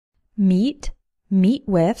meet, meet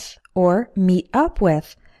with, or meet up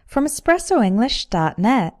with from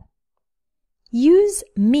EspressoEnglish.net. Use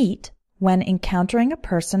meet when encountering a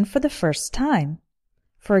person for the first time.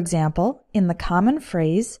 For example, in the common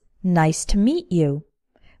phrase, nice to meet you.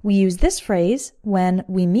 We use this phrase when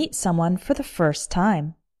we meet someone for the first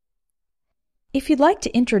time. If you'd like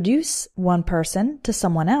to introduce one person to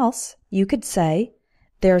someone else, you could say,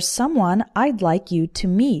 there's someone I'd like you to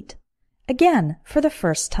meet. Again, for the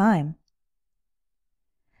first time.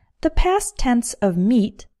 The past tense of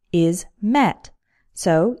meet is met,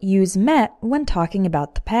 so use met when talking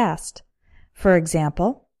about the past. For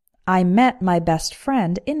example, I met my best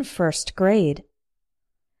friend in first grade.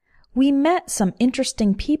 We met some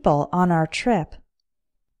interesting people on our trip.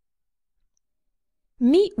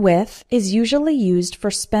 Meet with is usually used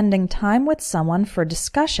for spending time with someone for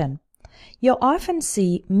discussion. You'll often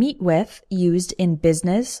see meet with used in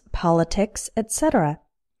business, politics, etc.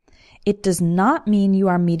 It does not mean you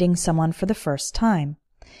are meeting someone for the first time.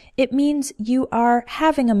 It means you are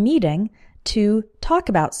having a meeting to talk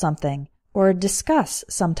about something or discuss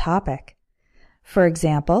some topic. For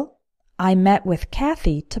example, I met with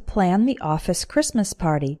Kathy to plan the office Christmas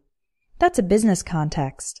party. That's a business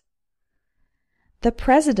context. The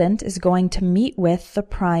president is going to meet with the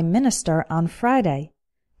prime minister on Friday.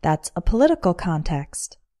 That's a political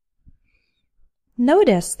context.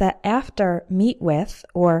 Notice that after meet with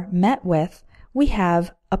or met with, we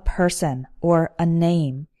have a person or a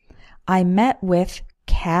name. I met with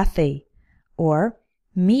Kathy, or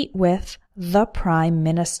meet with the prime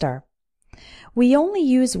minister. We only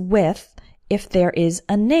use with if there is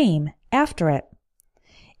a name after it.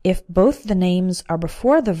 If both the names are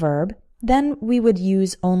before the verb, then we would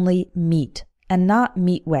use only meet and not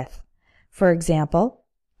meet with. For example,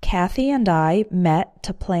 Kathy and I met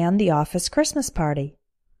to plan the office Christmas party.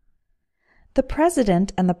 The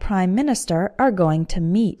president and the prime minister are going to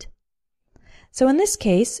meet. So in this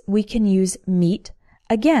case, we can use meet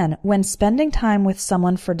again when spending time with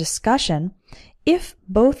someone for discussion if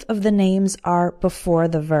both of the names are before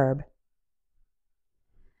the verb.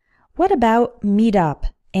 What about meet up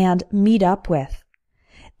and meet up with?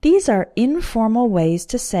 These are informal ways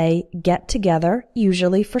to say get together,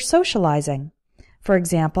 usually for socializing. For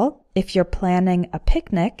example, if you're planning a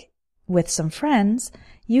picnic with some friends,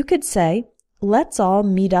 you could say, let's all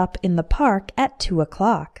meet up in the park at 2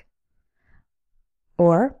 o'clock.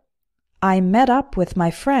 Or, I met up with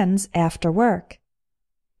my friends after work.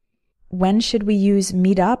 When should we use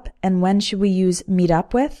meet up and when should we use meet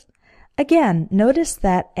up with? Again, notice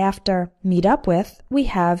that after meet up with, we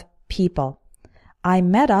have people. I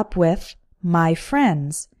met up with my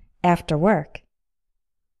friends after work.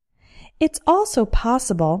 It's also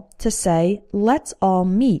possible to say, let's all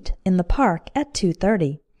meet in the park at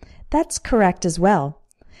 2:30. That's correct as well.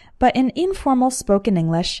 But in informal spoken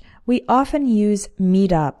English, we often use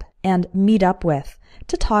meet up and meet up with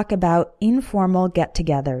to talk about informal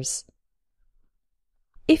get-togethers.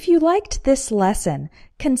 If you liked this lesson,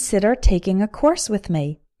 consider taking a course with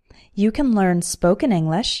me. You can learn spoken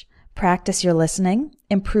English, practice your listening,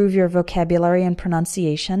 improve your vocabulary and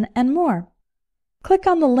pronunciation, and more. Click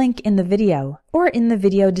on the link in the video or in the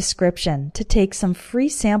video description to take some free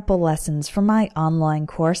sample lessons from my online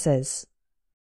courses.